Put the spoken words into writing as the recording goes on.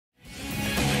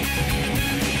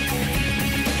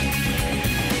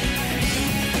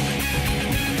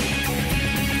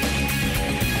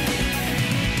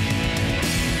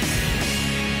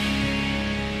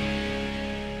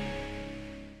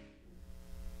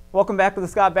Welcome back to the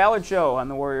Scott Ballard Show on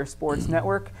the Warrior Sports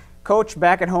Network. Coach,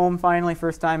 back at home finally,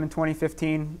 first time in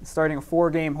 2015, starting a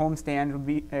 4-game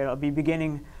homestand. It'll be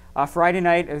beginning Friday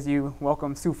night as you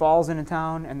welcome Sioux Falls into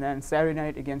town, and then Saturday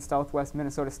night against Southwest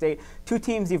Minnesota State. Two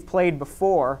teams you've played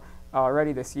before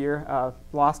already this year,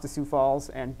 lost to Sioux Falls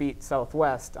and beat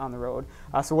Southwest on the road.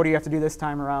 So what do you have to do this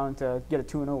time around to get a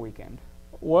 2-0 weekend?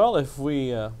 Well, if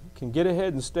we can get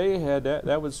ahead and stay ahead,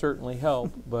 that would certainly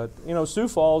help. But, you know, Sioux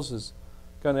Falls has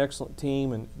got an excellent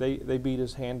team, and they beat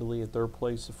us handily at their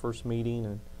place the first meeting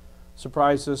and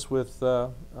surprised us with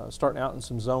starting out in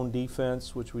some zone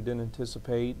defense, which we didn't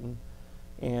anticipate.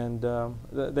 And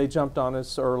they jumped on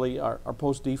us early. Our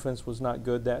post defense was not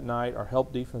good that night. Our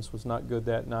help defense was not good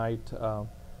that night.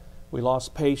 We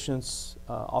lost patience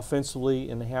offensively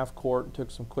in the half court and took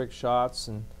some quick shots.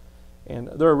 And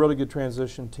they're a really good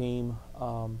transition team.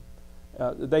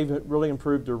 They've really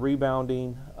improved their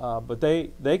rebounding, but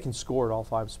they can score at all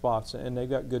 5 spots, and they've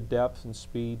got good depth and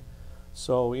speed.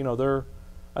 So, you know,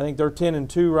 I think they're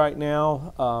 10-2 right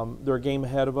now. They're a game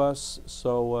ahead of us,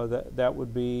 so that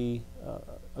would be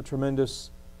a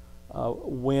tremendous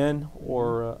win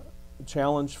or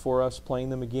challenge for us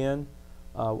playing them again.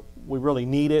 We really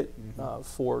need it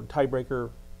for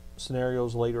tiebreaker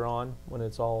scenarios later on when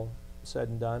it's all said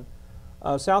and done.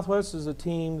 Southwest is a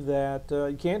team that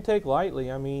you can't take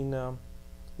lightly. I mean,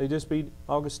 they just beat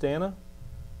Augustana.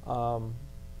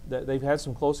 They've had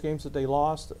some close games that they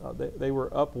lost. They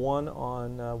were up 1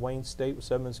 on Wayne State with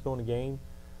 7 minutes to go in the game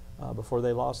before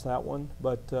they lost that one.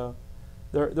 But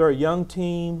they're a young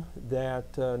team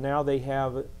that now they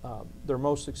have their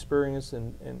most experienced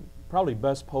and probably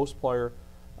best post player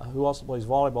who also plays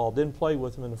volleyball. Didn't play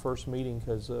with them in the first meeting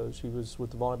because she was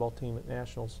with the volleyball team at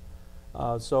Nationals.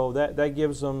 So that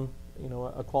gives them, you know,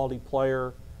 a quality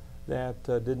player that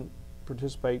didn't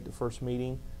participate the first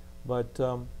meeting. But,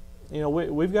 you know,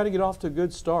 we've got to get off to a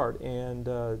good start and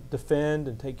defend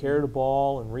and take care of the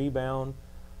ball and rebound.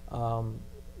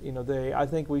 You know, I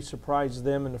think we surprised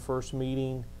them in the first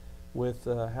meeting with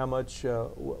how much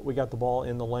we got the ball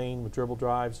in the lane with dribble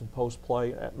drives and post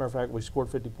play. As a matter of fact, we scored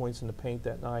 50 points in the paint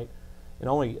that night and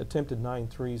only attempted 9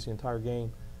 threes the entire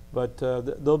game. But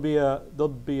they'll be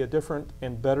a different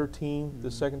and better team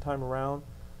the second time around.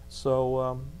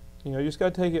 So you know, you just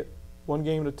got to take it one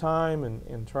game at a time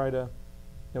and try to,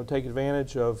 you know, take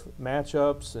advantage of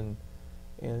matchups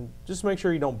and just make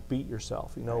sure you don't beat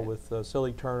yourself. You know, right, with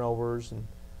silly turnovers and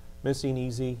missing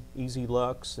easy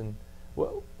looks. And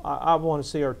well, I want to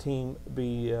see our team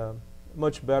be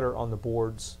much better on the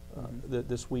boards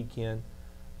this weekend.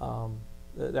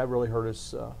 That really hurt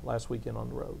us last weekend on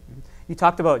the road. You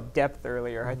talked about depth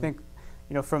earlier. I think,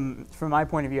 you know, from my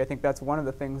point of view, I think that's one of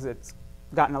the things that's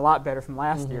gotten a lot better from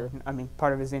last year. I mean,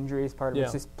 part of his injuries, part of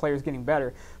it's just players getting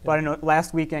better. But I know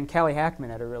last weekend, Callie Hackman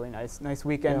had a really nice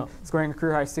weekend, scoring a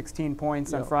career high 16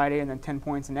 points on Friday and then 10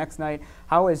 points the next night.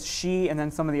 How has she and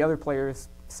then some of the other players,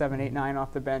 7, 8, 9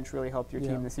 off the bench, really helped your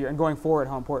team this year? And going forward,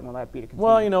 how important will that be to continue?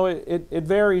 Well, you know, it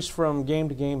varies from game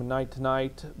to game and night to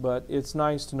night, but it's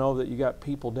nice to know that you got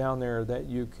people down there that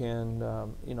you can,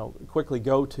 you know, quickly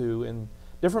go to. And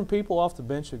different people off the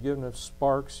bench have given us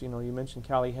sparks. You know, you mentioned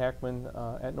Callie Hackman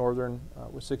at Northern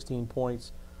with 16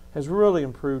 points, has really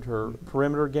improved her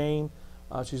perimeter game.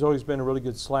 She's always been a really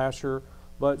good slasher,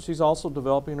 but she's also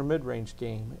developing her mid-range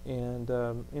game. And,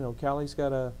 you know, Callie's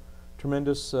got a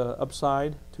tremendous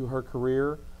upside to her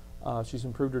career. She's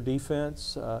improved her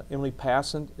defense. Emily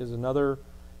Passant is another,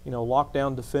 you know,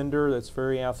 lockdown defender that's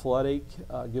very athletic,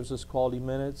 gives us quality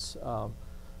minutes.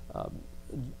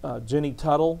 Jenny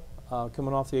Tuttle,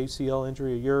 coming off the ACL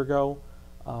injury a year ago,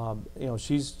 you know,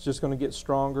 she's just going to get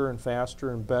stronger and faster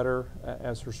and better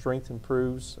as her strength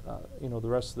improves, you know, the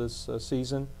rest of this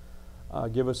season.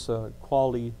 Give us a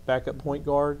quality backup point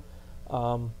guard.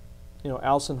 You know,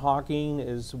 Allison Hawking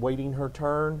is waiting her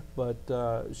turn, but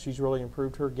she's really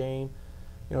improved her game.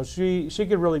 You know, she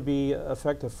could really be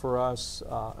effective for us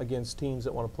against teams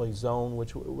that want to play zone,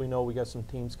 which we know we got some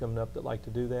teams coming up that like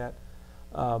to do that.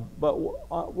 But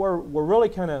we're really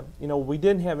kind of, you know, we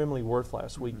didn't have Emily Worth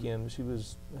last weekend. She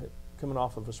was coming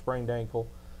off of a sprained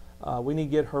ankle. We need to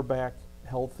get her back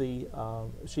healthy.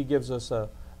 She gives us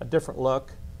a different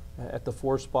look at the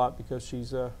 4 spot because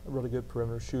she's a really good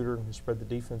perimeter shooter and can spread the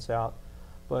defense out.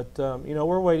 But, you know,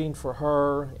 we're waiting for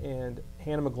her and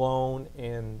Hannah McGlone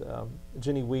and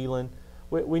Jenny Whelan.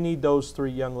 We need those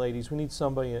 3 young ladies. We need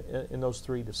somebody in those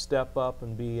 3 to step up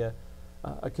and be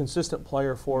a consistent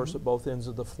player for us at both ends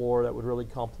of the floor that would really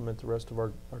complement the rest of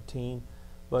our team.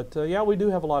 But, yeah, we do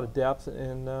have a lot of depth,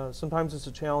 and sometimes it's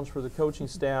a challenge for the coaching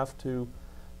staff to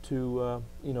to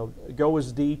go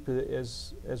as deep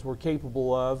as we're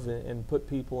capable of and put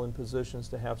people in positions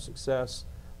to have success.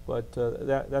 But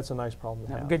that's a nice problem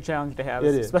to have. Good challenge to have, It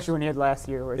is. Especially when you had last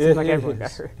year where it seemed like everyone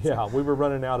got hurt. Yeah, we were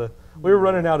running out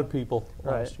of people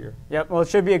last year. Yep. Well, it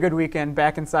should be a good weekend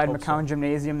back inside McCown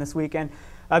Gymnasium this weekend.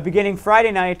 Beginning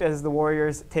Friday night as the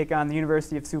Warriors take on the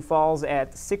University of Sioux Falls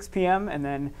at 6 p.m. and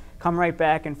then come right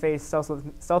back and face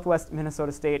Southwest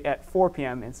Minnesota State at 4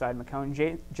 p.m. inside McCown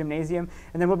Gymnasium.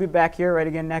 And then we'll be back here right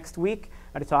again next week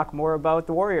to talk more about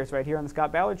the Warriors right here on the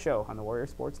Scott Ballard Show on the Warrior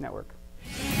Sports Network.